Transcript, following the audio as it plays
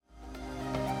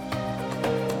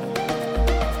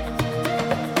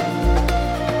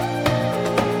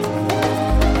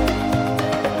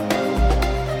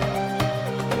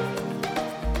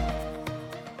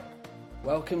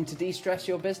Welcome to De-Stress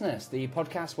Your Business, the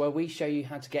podcast where we show you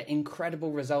how to get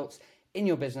incredible results in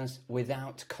your business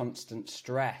without constant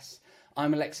stress.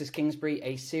 I'm Alexis Kingsbury,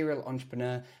 a serial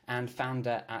entrepreneur and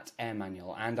founder at Air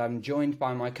Manual, and I'm joined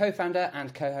by my co-founder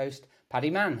and co-host, Paddy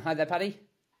Mann. Hi there, Paddy.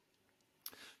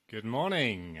 Good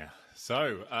morning.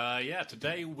 So,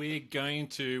 today we're going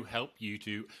to help you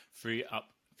to free up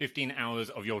 15 hours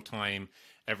of your time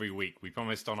every week. We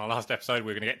promised on our last episode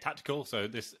we're going to get tactical, so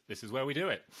this is where we do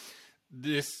it.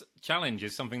 This challenge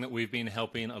is something that we've been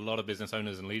helping a lot of business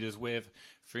owners and leaders with.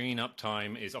 Freeing up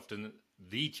time is often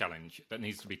the challenge that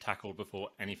needs to be tackled before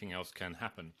anything else can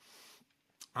happen.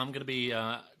 I'm going to be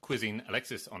quizzing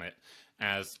Alexis on it,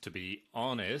 as to be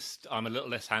honest, I'm a little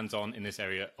less hands-on in this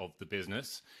area of the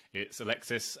business. It's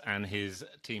Alexis and his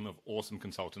team of awesome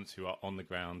consultants who are on the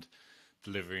ground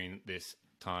delivering this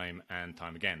time and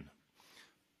time again.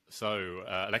 So,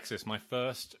 Alexis, my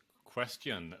first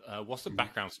question, what's the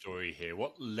background story here?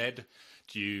 What led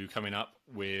to you coming up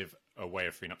with a way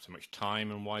of freeing up so much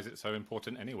time, and why is it so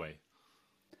important anyway?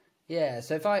 Yeah,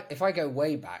 so if I go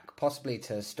way back, possibly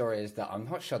to stories that I'm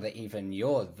not sure that even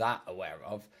you're that aware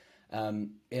of,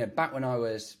 back when I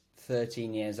was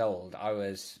 13 years old, I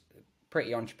was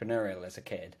pretty entrepreneurial as a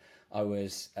kid. I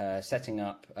was setting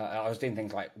up, I was doing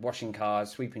things like washing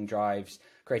cars, sweeping drives,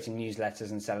 creating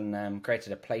newsletters and selling them,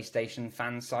 created a PlayStation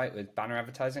fan site with banner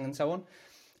advertising and so on.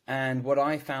 And what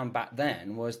I found back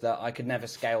then was that I could never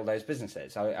scale those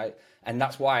businesses. And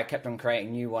that's why I kept on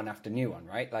creating new one after new one,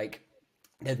 right? Like,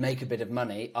 they'd make a bit of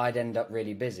money, I'd end up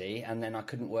really busy, and then I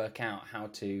couldn't work out how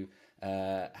to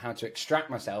extract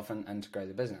myself and to grow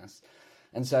the business.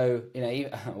 And so, I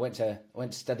went to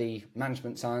study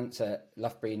management science at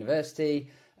Loughborough University.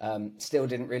 Still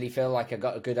didn't really feel like I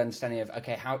got a good understanding of,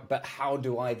 how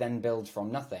do I then build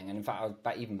from nothing? And in fact,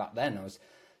 even back then, I was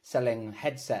selling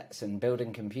headsets and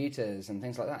building computers and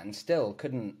things like that, and still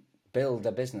couldn't build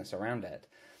a business around it.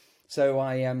 So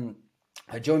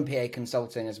I joined PA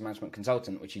Consulting as a management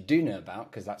consultant, which you do know about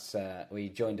because that's we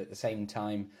joined at the same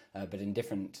time, but in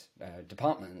different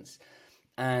departments.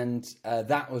 And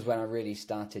that was when I really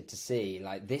started to see,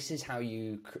 like, this is how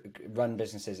you run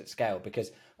businesses at scale.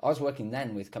 Because I was working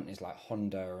then with companies like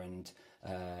Honda and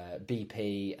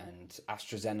BP and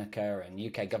AstraZeneca and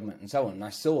UK government and so on. And I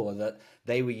saw that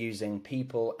they were using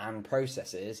people and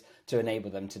processes to enable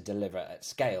them to deliver at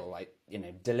scale. Like,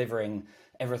 delivering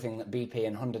everything that BP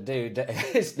and Honda do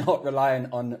is not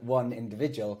reliant on one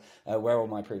individual, where all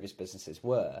my previous businesses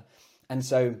were. And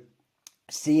so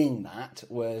seeing that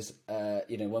was,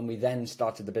 when we then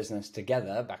started the business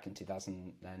together back in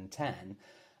 2010,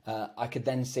 I could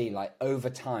then see, like, over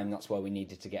time, that's where we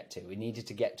needed to get to. We needed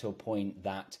to get to a point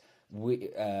that we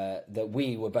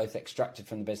were both extracted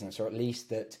from the business, or at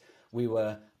least that we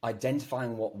were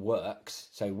identifying what works.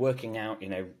 So working out,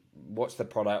 what's the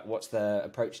product, what's the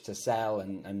approach to sell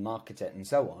and market it and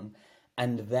so on,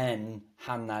 and then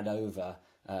hand that over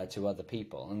to other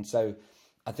people. And so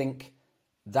I think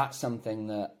that's something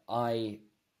that I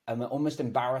am almost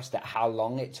embarrassed at how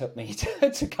long it took me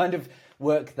to kind of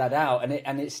work that out.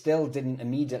 And it still didn't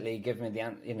immediately give me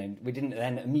we didn't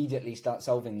then immediately start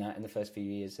solving that in the first few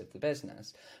years of the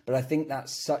business. But I think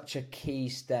that's such a key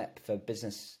step for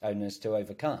business owners to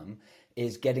overcome,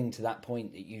 is getting to that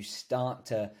point that you start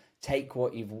to take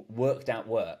what you've worked out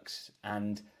works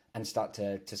and start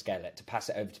to scale it, to pass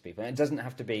it over to people. And it doesn't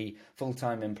have to be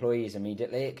full-time employees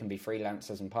immediately. It can be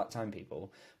freelancers and part-time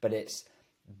people. But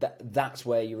that's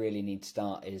where you really need to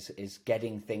start, is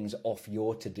getting things off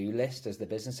your to-do list as the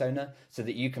business owner, so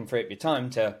that you can free up your time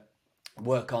to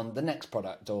work on the next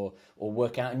product or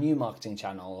work out a new marketing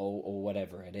channel or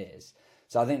whatever it is.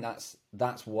 So I think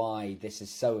that's why this is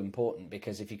so important,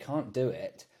 because if you can't do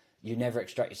it, you never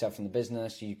extract yourself from the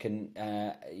business. You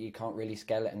can't really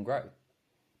scale it and grow.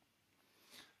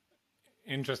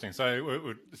 Interesting. So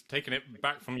we're taking it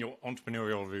back from your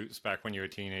entrepreneurial roots back when you were a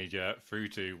teenager through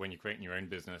to when you're creating your own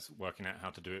business, working out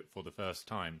how to do it for the first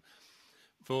time.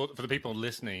 For the people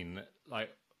listening,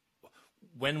 like,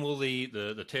 when will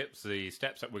the tips, the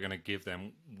steps that we're going to give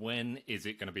them, when is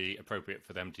it going to be appropriate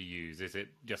for them to use? Is it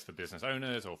just for business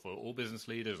owners, or for all business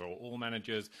leaders, or all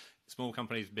managers, small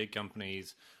companies, big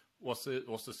companies? What's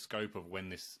the scope of when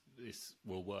this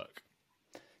will work?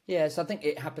 Yes, I think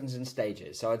it happens in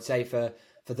stages. So I'd say for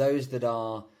those that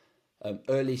are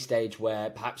early stage, where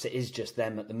perhaps it is just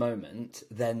them at the moment,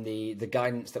 then the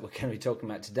guidance that we're going to be talking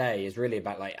about today is really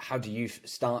about, like, how do you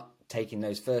start taking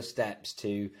those first steps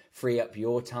to free up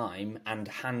your time and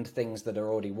hand things that are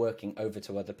already working over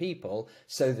to other people,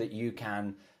 so that you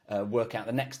can work out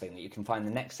the next thing, that you can find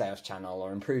the next sales channel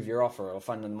or improve your offer or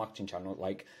find a marketing channel,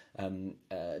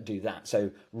 do that.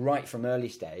 So right from early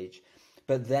stage.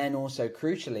 But then also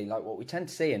crucially, like what we tend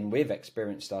to see, and we've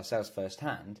experienced ourselves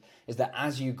firsthand, is that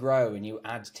as you grow and you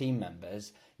add team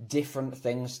members, different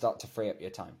things start to free up your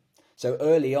time. So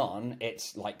early on,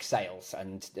 it's like sales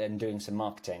and doing some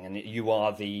marketing, and you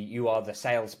are the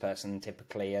salesperson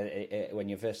typically when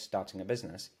you're first starting a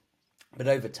business. But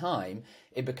over time,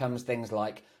 it becomes things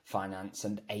like finance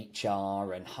and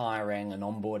HR and hiring and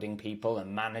onboarding people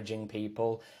and managing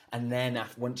people. And then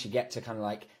once you get to kind of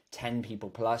like 10 people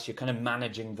plus, you're kind of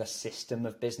managing the system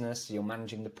of business, you're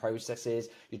managing the processes,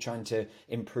 you're trying to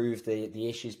improve the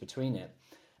issues between it.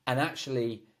 And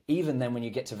actually, even then, when you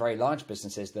get to very large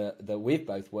businesses that we've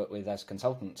both worked with as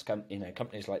consultants,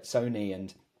 companies like Sony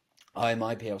and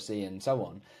IMI PLC and so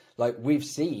on, like we've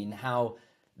seen how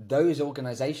those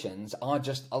organizations are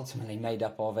just ultimately made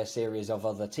up of a series of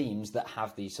other teams that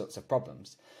have these sorts of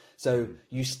problems. So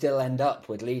you still end up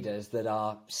with leaders that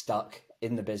are stuck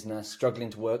in the business,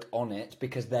 struggling to work on it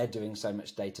because they're doing so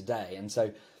much day to day. And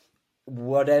so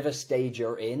whatever stage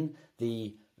you're in,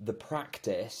 the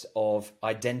practice of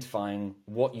identifying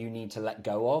what you need to let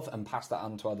go of and pass that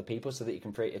on to other people so that you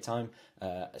can create your time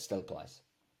still applies.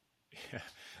 Yeah,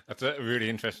 that's a really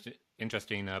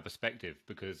interesting perspective,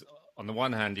 because on the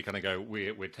one hand, you kind of go,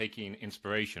 we're taking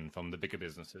inspiration from the bigger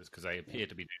businesses because they appear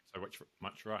to be doing so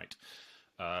much right.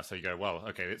 So you go, well,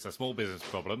 okay, it's a small business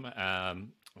problem.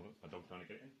 My dog's trying to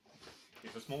get in.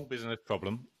 It's a small business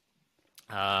problem,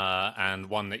 and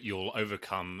one that you'll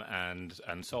overcome and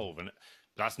solve. And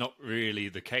that's not really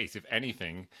the case. If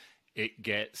anything,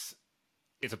 it's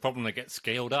a problem that gets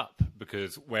scaled up,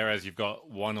 because whereas you've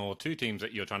got one or two teams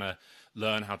that you're trying to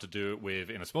learn how to do it with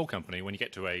in a small company, when you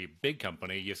get to a big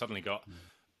company, you've suddenly got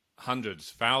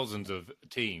hundreds, thousands of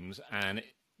teams and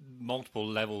multiple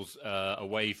levels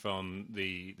away from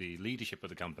the leadership of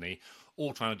the company,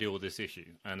 all trying to deal with this issue.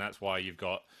 And that's why you've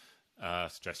got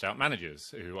stressed out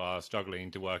managers who are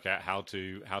struggling to work out how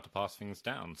to pass things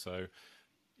down. So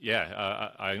yeah,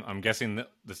 I'm guessing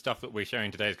that the stuff that we're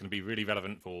sharing today is going to be really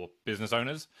relevant for business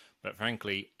owners, but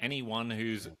frankly, anyone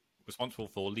who's responsible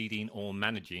for leading or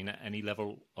managing at any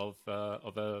level of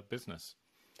a business.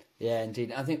 Yeah,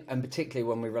 indeed. I think, and particularly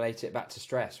when we relate it back to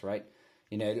stress, right?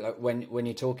 You know, like when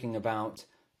you're talking about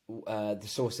the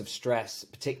source of stress,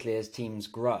 particularly as teams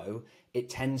grow, it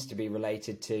tends to be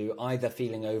related to either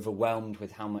feeling overwhelmed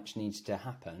with how much needs to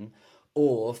happen,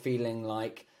 or feeling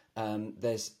like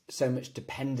there's so much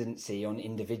dependency on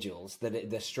individuals that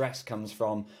the stress comes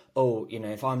from,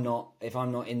 if I'm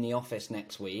not in the office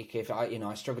next week, if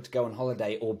I struggle to go on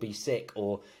holiday or be sick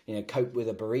or cope with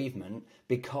a bereavement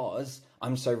because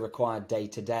I'm so required day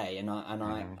to day, and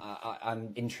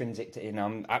I'm intrinsic to,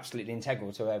 I'm absolutely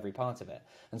integral to every part of it.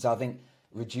 And so I think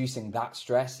reducing that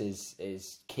stress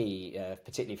is key,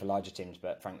 particularly for larger teams,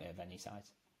 but frankly of any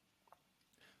size.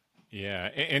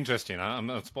 Yeah, interesting.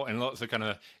 I'm spotting lots of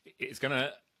it's going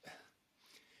to,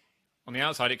 on the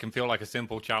outside, it can feel like a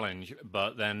simple challenge,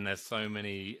 but then there's so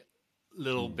many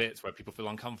little bits where people feel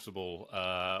uncomfortable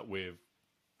with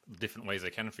different ways they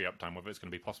can free up time, whether it's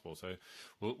going to be possible. So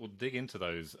we'll dig into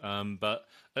those. But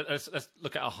let's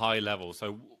look at a high level.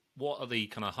 So what are the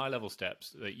kind of high level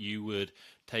steps that you would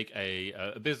take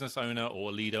a business owner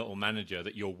or leader or manager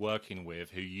that you're working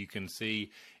with, who you can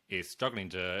see is struggling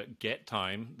to get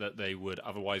time that they would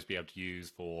otherwise be able to use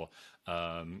for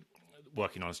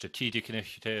working on strategic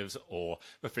initiatives, or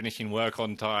for finishing work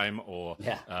on time, or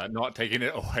not taking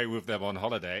it away with them on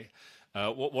holiday?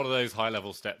 What are those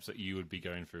high-level steps that you would be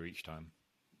going through each time?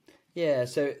 Yeah,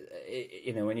 so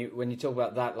when you talk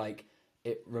about that, like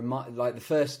the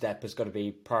first step has got to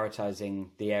be prioritizing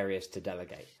the areas to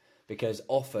delegate, because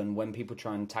often when people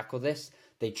try and tackle this,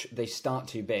 they start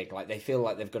too big. Like they feel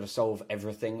like they've got to solve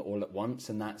everything all at once,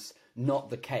 and that's not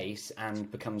the case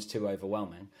and becomes too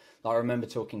overwhelming. Like I remember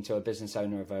talking to a business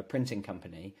owner of a printing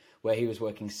company where he was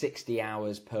working 60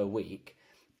 hours per week,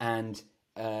 and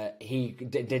he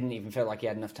didn't even feel like he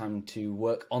had enough time to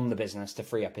work on the business to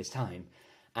free up his time.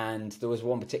 And there was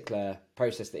one particular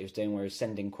process that he was doing where he was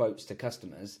sending quotes to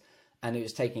customers, and it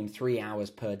was taking 3 hours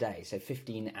per day, so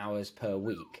 15 hours per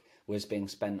week was being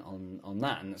spent on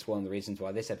that. And that's one of the reasons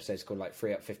why this episode is called like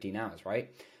Free Up 15 Hours, right?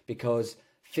 Because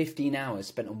 15 hours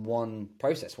spent on one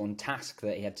process, one task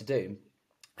that he had to do.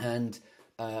 And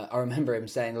I remember him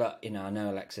saying, look, I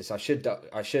know, Alexis, I should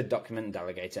document and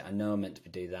delegate it. I know I'm meant to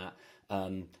do that.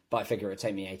 But I figure it would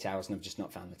take me 8 hours and I've just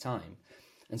not found the time.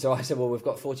 And so I said, well, we've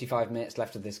got 45 minutes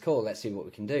left of this call. Let's see what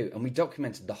we can do. And we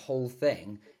documented the whole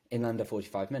thing in under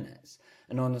 45 minutes.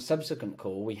 And on a subsequent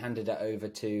call, we handed it over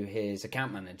to his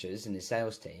account managers and his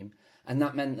sales team. And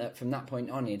that meant that from that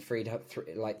point on, he'd freed up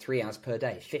 3 hours per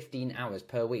day, 15 hours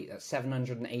per week. That's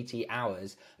 780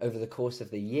 hours over the course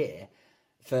of the year.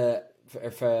 for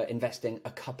investing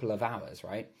a couple of hours,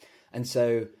 right? And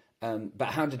so, but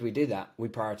how did we do that? We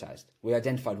prioritized. We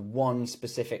identified one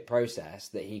specific process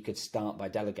that he could start by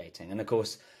delegating. And of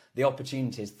course, the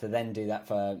opportunities to then do that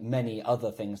for many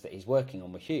other things that he's working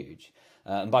on were huge.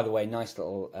 And by the way, nice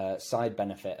little side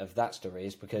benefit of that story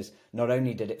is because not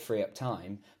only did it free up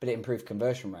time, but it improved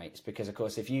conversion rates. Because of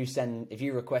course, if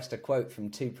you request a quote from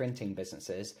 2 printing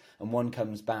businesses and one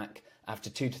comes back after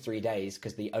 2 to 3 days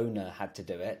because the owner had to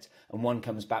do it, and one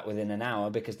comes back within an hour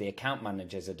because the account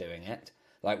managers are doing it,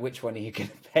 like which one are you going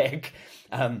to pick?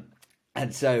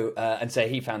 And so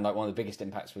he found like one of the biggest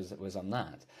impacts was on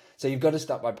that. So you've got to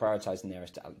start by prioritizing the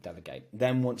areas to delegate.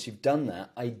 Then once you've done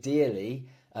that, ideally,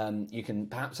 you can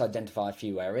perhaps identify a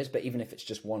few areas, but even if it's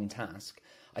just one task,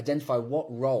 identify what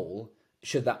role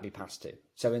should that be passed to.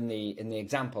 So in the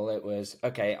example, it was,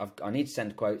 okay, I need to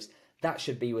send quotes. That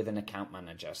should be with an account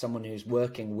manager, someone who's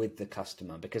working with the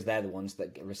customer because they're the ones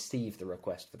that receive the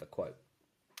request for the quote.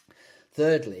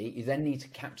 Thirdly, you then need to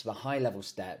capture the high-level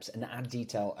steps and add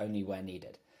detail only where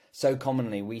needed. So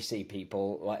commonly we see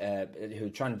people who are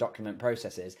trying to document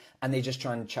processes and they just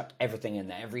try and chuck everything in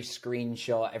there, every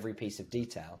screenshot, every piece of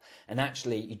detail. And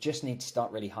actually, you just need to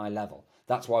start really high level.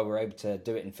 That's why we're able to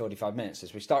do it in 45 minutes,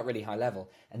 is we start really high level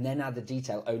and then add the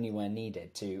detail only where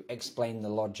needed to explain the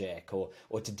logic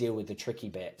or to deal with the tricky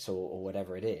bits or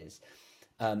whatever it is,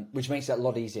 which makes it a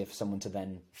lot easier for someone to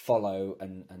then follow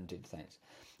and do the things.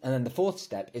 And then the fourth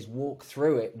step is walk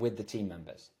through it with the team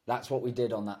members. That's what we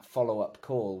did on that follow-up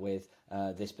call with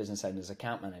this business owner's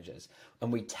account managers.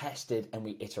 And we tested and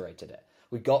we iterated it.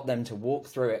 We got them to walk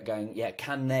through it going, yeah,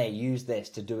 can they use this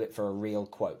to do it for a real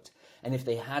quote? And if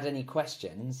they had any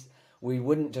questions, we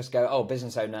wouldn't just go, oh,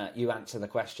 business owner, you answer the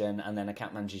question, and then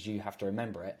account managers, you have to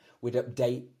remember it. We'd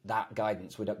update that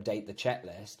guidance. We'd update the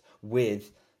checklist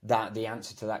with the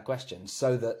answer to that question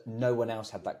so that no one else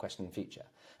had that question in future.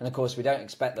 And of course, we don't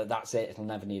expect that that's it. It'll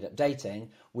never need updating.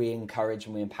 We encourage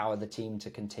and we empower the team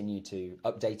to continue to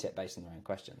update it based on their own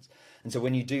questions. And so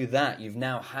when you do that, you've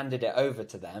now handed it over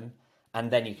to them,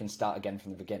 and then you can start again from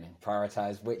the beginning.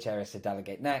 Prioritize which areas to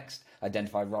delegate next,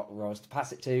 identify roles to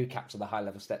pass it to, capture the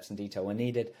high-level steps and detail when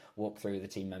needed, walk through the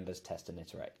team members, test and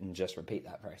iterate, and just repeat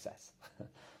that process.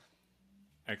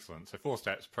 Excellent. So 4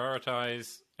 steps: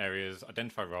 prioritize areas,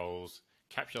 identify roles,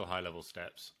 capture the high-level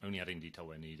steps, only adding detail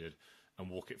where needed, and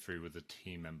walk it through with the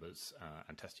team members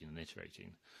and testing and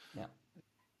iterating. Yeah.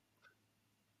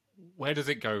 Where does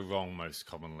it go wrong most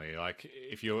commonly? Like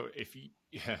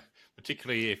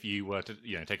particularly if you were to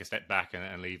take a step back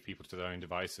and leave people to their own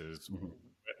devices, mm-hmm.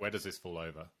 Where does this fall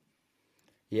over?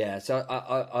 Yeah, so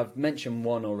I've mentioned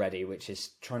one already, which is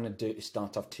trying to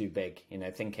start off too big.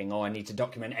 Thinking, I need to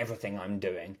document everything I'm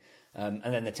doing. And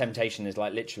then the temptation is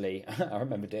like literally, I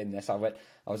remember doing this. I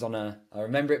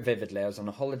remember it vividly. I was on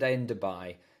a holiday in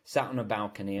Dubai, sat on a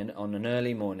balcony and on an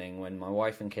early morning when my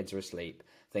wife and kids were asleep,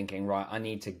 thinking, right, I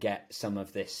need to get some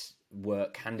of this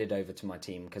work handed over to my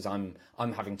team because I'm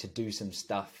having to do some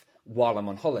stuff while I'm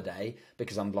on holiday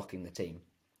because I'm blocking the team.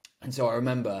 And so I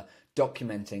remember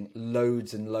documenting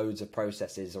loads and loads of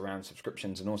processes around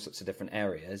subscriptions and all sorts of different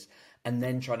areas, and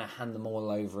then trying to hand them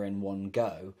all over in one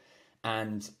go.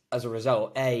 And as a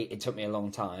result, A, it took me a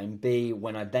long time. B,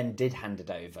 when I then did hand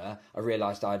it over, I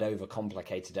realized I'd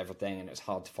overcomplicated everything and it was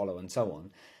hard to follow and so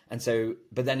on. And so,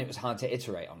 but then it was hard to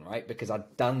iterate on, right? Because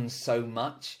I'd done so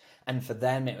much, and for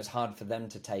them, it was hard for them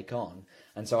to take on.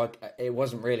 And so it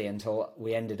wasn't really until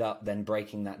we ended up then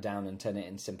breaking that down and turning it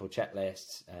into simple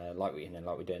checklists, like we do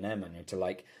in AirManual, to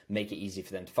like make it easy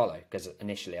for them to follow. Because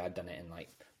initially I'd done it in like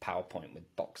PowerPoint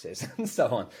with boxes and so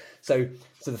on. So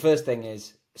the first thing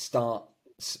is start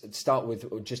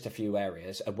with just a few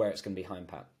areas of where it's going to be high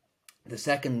impact. The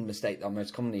second mistake that I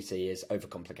most commonly see is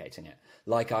overcomplicating it,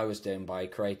 like I was doing by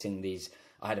creating these.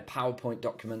 I had a PowerPoint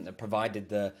document that provided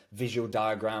the visual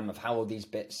diagram of how all these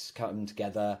bits come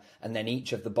together, and then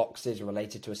each of the boxes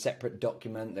related to a separate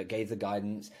document that gave the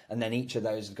guidance, and then each of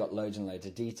those has got loads and loads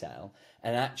of detail.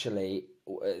 And actually,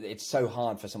 it's so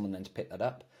hard for someone then to pick that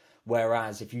up.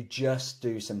 Whereas if you just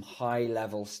do some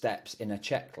high-level steps in a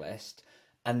checklist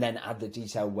and then add the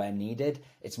detail where needed,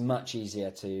 it's much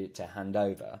easier to hand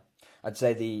over. I'd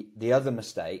say the other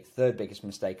mistake, third biggest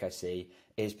mistake I see,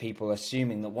 is people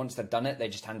assuming that once they've done it, they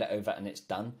just hand it over and it's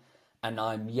done. And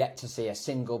I'm yet to see a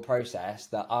single process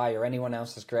that I or anyone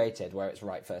else has created where it's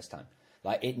right first time.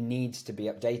 Like, it needs to be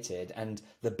updated. And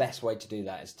the best way to do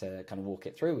that is to kind of walk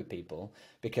it through with people.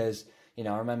 Because,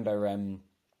 I remember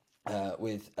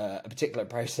with a particular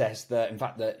process that, in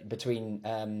fact, that between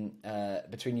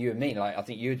you and me, like I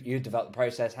think you developed the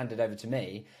process, handed over to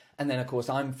me, And then, of course,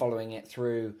 I'm following it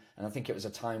through, and I think it was a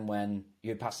time when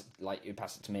you pass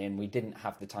it to me, and we didn't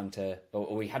have the time to,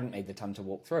 or we hadn't made the time to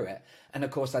walk through it. And of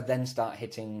course, I'd then start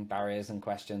hitting barriers and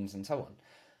questions and so on.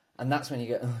 And that's when you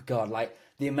go, oh God, like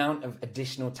the amount of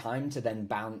additional time to then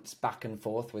bounce back and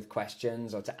forth with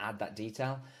questions or to add that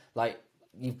detail. Like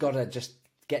you've got to just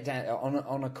get down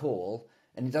on a call.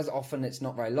 And it's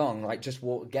not very long, like just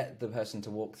get the person to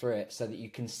walk through it so that you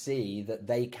can see that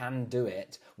they can do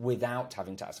it without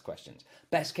having to ask questions.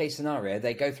 Best case scenario,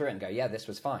 they go through it and go, yeah, this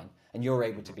was fine. And you're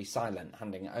able to be silent,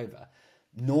 handing it over.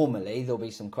 Normally, there'll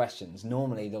be some questions.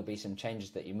 Normally, there'll be some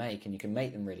changes that you make, and you can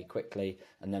make them really quickly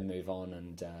and then move on,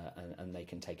 and they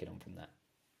can take it on from there.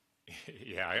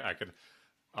 Yeah,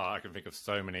 I can think of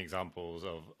so many examples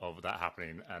of that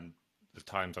happening, and the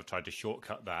times I've tried to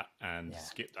shortcut that and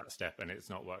skip that step and it's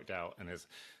not worked out. And it's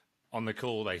on the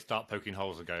call, they start poking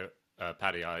holes and go,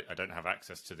 Paddy, I don't have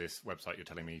access to this website you're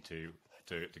telling me to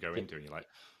go into. And you're like,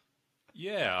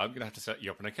 yeah, I'm going to have to set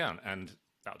you up an account and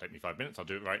that'll take me 5 minutes. I'll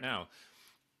do it right now.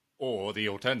 Or the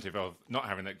alternative of not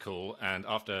having that call and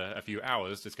after a few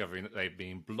hours discovering that they've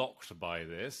been blocked by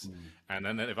this and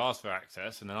then they've asked for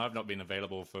access and then I've not been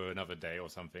available for another day or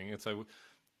something. And so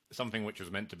something which was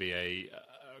meant to be a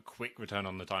quick return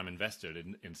on the time invested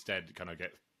instead kind of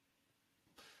get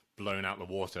blown out the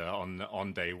water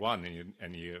on day one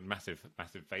and you massive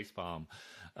face palm.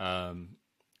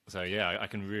 So yeah, I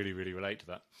can really relate to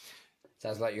that.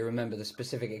 Sounds like you remember the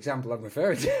specific example I'm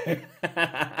referring to.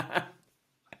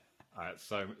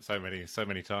 So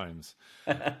many times.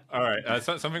 All right,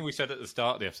 something we said at the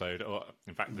start of the episode, or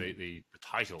in fact the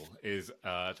title is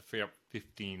to free up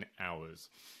 15 hours.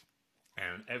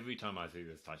 And every time I see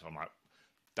this title, I'm like,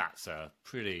 that's a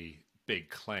pretty big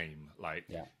claim. Like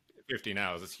 15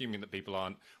 hours, assuming that people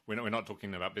we're not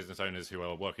talking about business owners who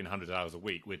are working hundreds of hours a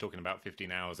week. We're talking about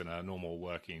 15 hours in a normal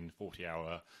working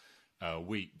 40-hour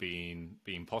week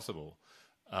being possible.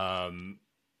 The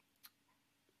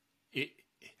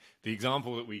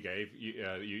example that we gave,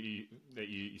 that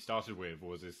you started with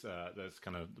was this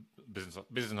kind of business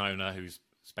owner who's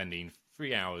spending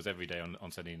 3 hours every day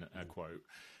on sending a quote.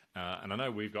 And I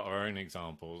know we've got our own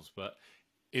examples, but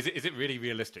is it really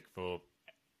realistic for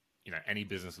any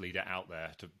business leader out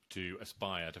there to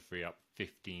aspire to free up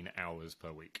 15 hours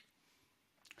per week?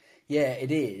 Yeah,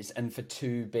 it is, and for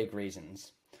two big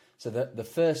reasons. So the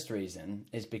first reason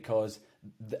is because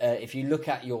if you look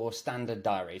at your standard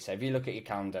diary, so if you look at your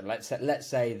calendar, let's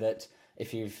say that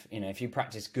if you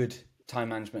practice good time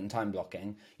management and time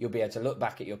blocking, you'll be able to look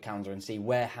back at your calendar and see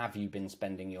where have you been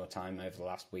spending your time over the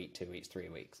last week, 2 weeks, 3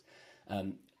 weeks.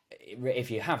 If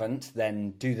you haven't,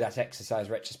 then do that exercise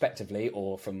retrospectively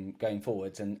or from going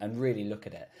forwards and really look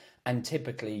at it. And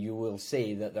typically you will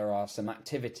see that there are some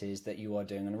activities that you are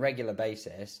doing on a regular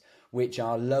basis which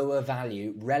are lower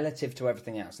value relative to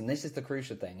everything else. And this is the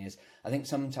crucial thing is I think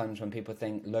sometimes when people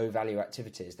think low value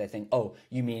activities, they think, oh,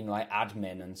 you mean like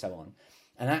admin and so on.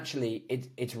 And actually,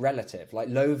 it's relative. Like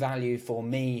low value for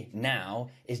me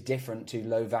now is different to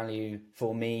low value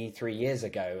for me 3 years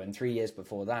ago and 3 years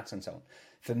before that and so on.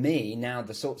 For me, now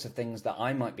the sorts of things that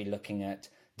I might be looking at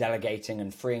delegating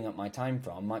and freeing up my time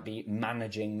from might be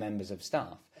managing members of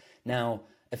staff. Now,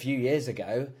 a few years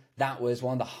ago, that was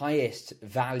one of the highest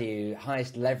value,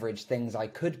 highest leverage things I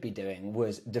could be doing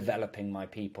was developing my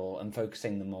people and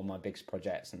focusing them on my biggest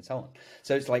projects and so on.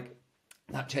 So it's like,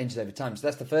 that changes over time. So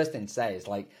that's the first thing to say is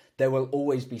like there will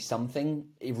always be something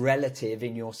relative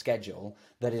in your schedule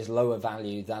that is lower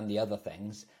value than the other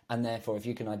things. And therefore, if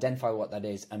you can identify what that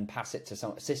is and pass it to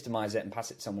systemize it and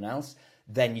pass it to someone else,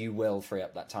 then you will free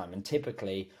up that time. And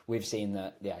typically we've seen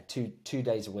that, two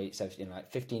days a week. So,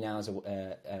 like 15 hours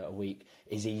a week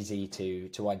is easy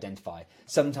to identify.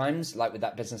 Sometimes, like with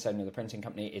that business owner of the printing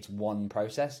company, it's one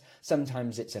process.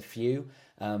 Sometimes it's a few,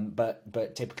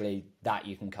 but typically that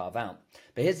you can carve out.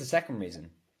 But here's the second reason.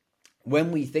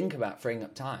 When we think about freeing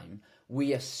up time,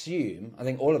 we assume, I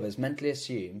think all of us mentally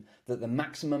assume that the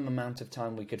maximum amount of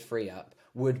time we could free up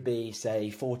would be, say,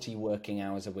 40 working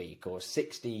hours a week or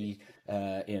 60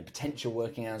 potential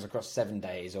working hours across 7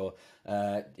 days or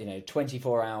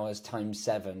 24 hours times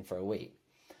 7 for a week.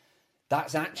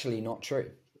 That's actually not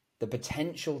true. The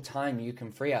potential time you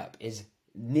can free up is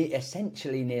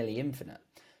essentially nearly infinite.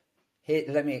 Here,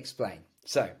 let me explain.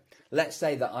 So let's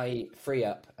say that I free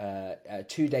up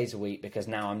 2 days a week because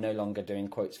now I'm no longer doing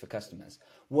quotes for customers.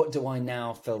 What do I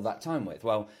now fill that time with?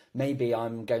 Well, maybe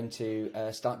I'm going to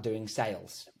start doing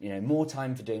sales, more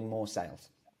time for doing more sales.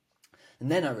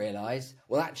 And then I realised,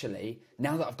 well, actually,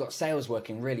 now that I've got sales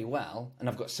working really well and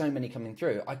I've got so many coming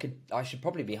through, I should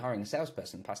probably be hiring a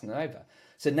salesperson and passing them over.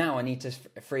 So now I need to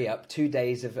free up 2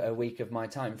 days of a week of my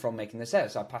time from making the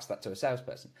sales. So I pass that to a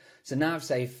salesperson. So now I've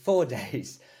saved 4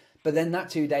 days. But then that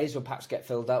 2 days will perhaps get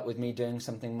filled up with me doing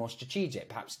something more strategic,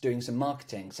 perhaps doing some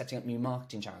marketing, setting up new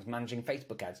marketing channels, managing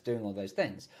Facebook ads, doing all those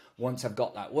things. Once I've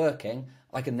got that working,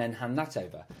 I can then hand that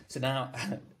over. So now,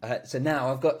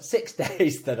 I've got 6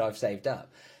 days that I've saved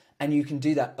up. And you can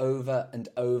do that over and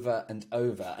over and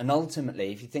over. And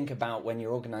ultimately, if you think about when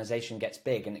your organization gets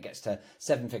big and it gets to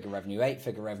 7-figure revenue,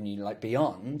 8-figure revenue, like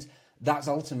beyond, that's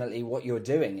ultimately what you're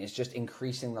doing, is just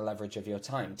increasing the leverage of your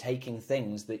time, taking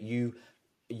things that you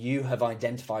have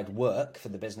identified work for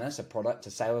the business, a product,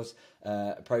 a sales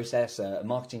process, a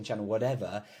marketing channel,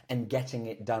 whatever, and getting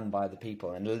it done by the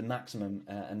people and maximum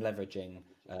and leveraging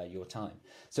your time.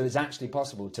 So it's actually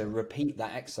possible to repeat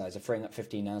that exercise of freeing up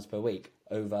 15 hours per week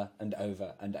over and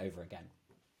over and over again.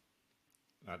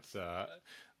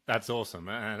 That's awesome.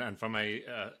 And from a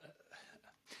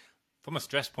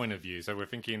stress point of view, so we're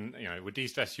thinking, we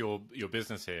de-stress your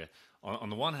business here. On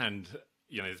the one hand,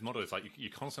 this model is like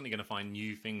you're constantly going to find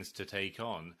new things to take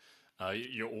on.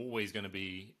 You're always going to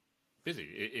be busy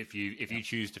if you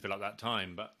choose to fill up that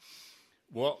time. But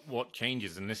what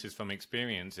changes, and this is from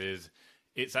experience, is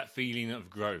it's that feeling of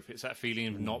growth. It's that feeling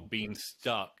of not being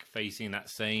stuck facing that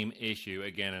same issue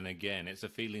again and again. It's a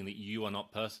feeling that you are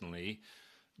not personally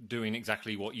doing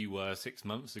exactly what you were 6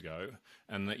 months ago,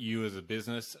 and that you as a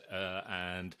business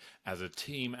and as a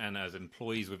team and as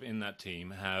employees within that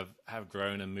team have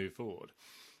grown and moved forward.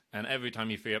 And every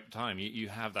time you free up time, you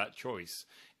have that choice.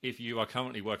 If you are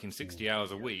currently working 60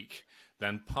 hours a week,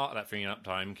 then part of that freeing up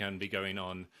time can be going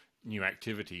on new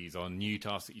activities, on new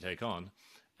tasks that you take on,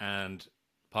 and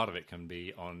part of it can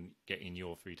be on getting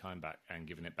your free time back and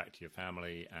giving it back to your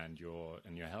family and your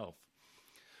health.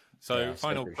 So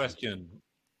final question.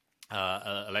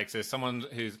 Alexis, someone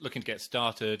who's looking to get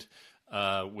started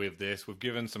with this, we've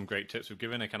given some great tips. We've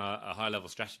given a kind of a high-level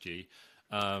strategy,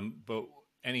 but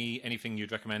anything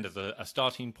you'd recommend as a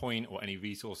starting point, or any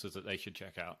resources that they should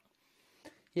check out?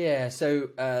 Yeah, so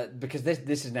because this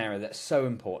is an area that's so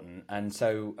important, and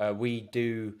so we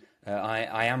do.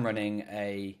 I am running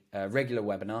a regular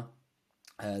webinar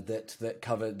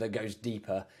that goes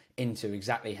deeper into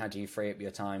exactly how do you free up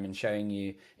your time, and showing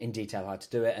you in detail how to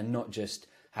do it, and not just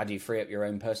how do you free up your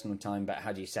own personal time, but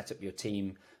how do you set up your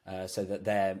team so that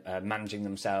they're managing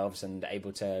themselves and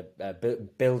able to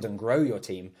build and grow your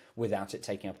team without it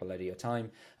taking up a load of your time.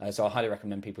 So I highly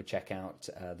recommend people check out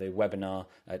the webinar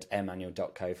at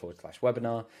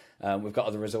airmanual.co/webinar. We've got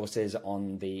other resources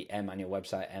on the AirManual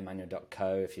website,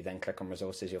 airmanual.co. If you then click on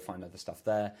resources, you'll find other stuff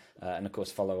there. And of course,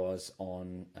 follow us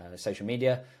on social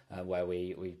media, where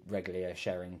we regularly are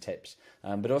sharing tips.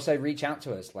 But also reach out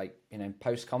to us,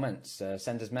 post comments,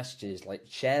 send us messages,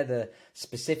 share the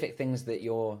specific things that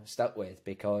you're stuck with,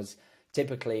 because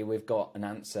typically we've got an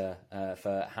answer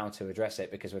for how to address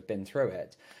it because we've been through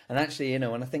it. And actually,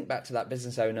 when I think back to that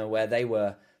business owner where they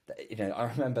were, I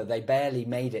remember they barely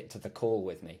made it to the call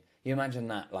with me. You imagine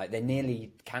that, they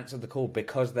nearly cancelled the call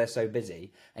because they're so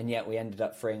busy, and yet we ended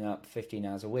up freeing up 15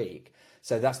 hours a week.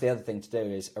 So that's the other thing to do,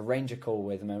 is arrange a call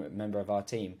with a member of our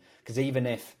team, because even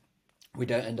if we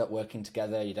don't end up working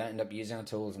together, you don't end up using our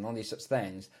tools and all these sorts of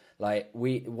things, our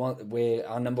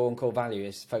number one core value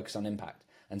is focus on impact.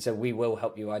 And so we will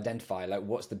help you identify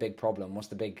what's the big problem, what's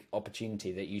the big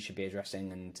opportunity that you should be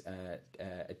addressing and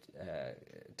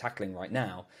tackling right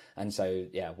now. And so,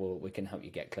 we can help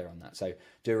you get clear on that. So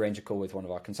do arrange a call with one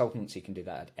of our consultants. You can do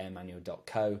that at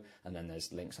airmanual.co, and then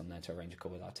there's links on there to arrange a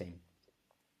call with our team.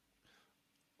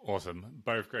 Awesome.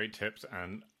 Both great tips.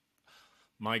 And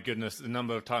my goodness, the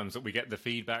number of times that we get the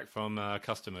feedback from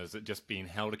customers that just being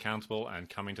held accountable and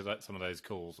coming to some of those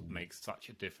calls makes such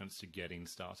a difference to getting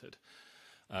started.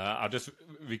 I'll just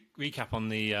recap on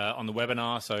the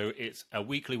webinar. So it's a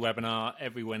weekly webinar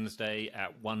every Wednesday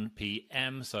at 1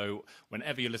 p.m. So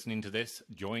whenever you're listening to this,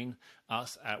 join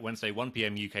us at Wednesday, 1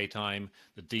 p.m. UK time.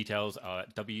 The details are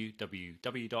at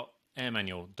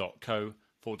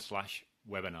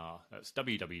www.airmanual.co/webinar. That's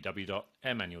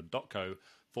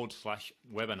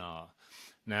www.airmanual.co/webinar.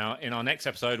 Now, in our next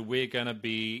episode, we're going to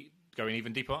be going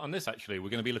even deeper on this, actually.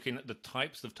 We're going to be looking at the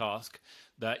types of tasks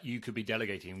that you could be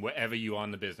delegating wherever you are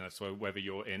in the business. So whether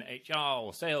you're in HR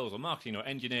or sales or marketing or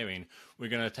engineering, we're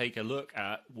going to take a look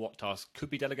at what tasks could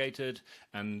be delegated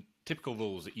and typical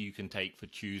rules that you can take for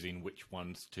choosing which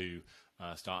ones to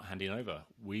start handing over.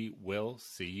 We will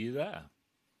see you there.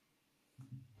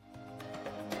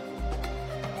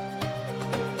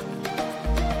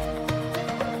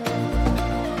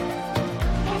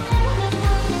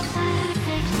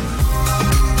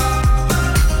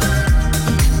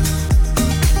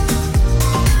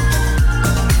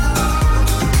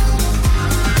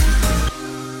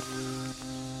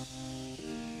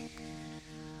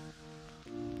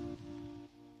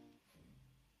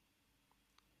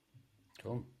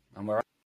 Cool. And we're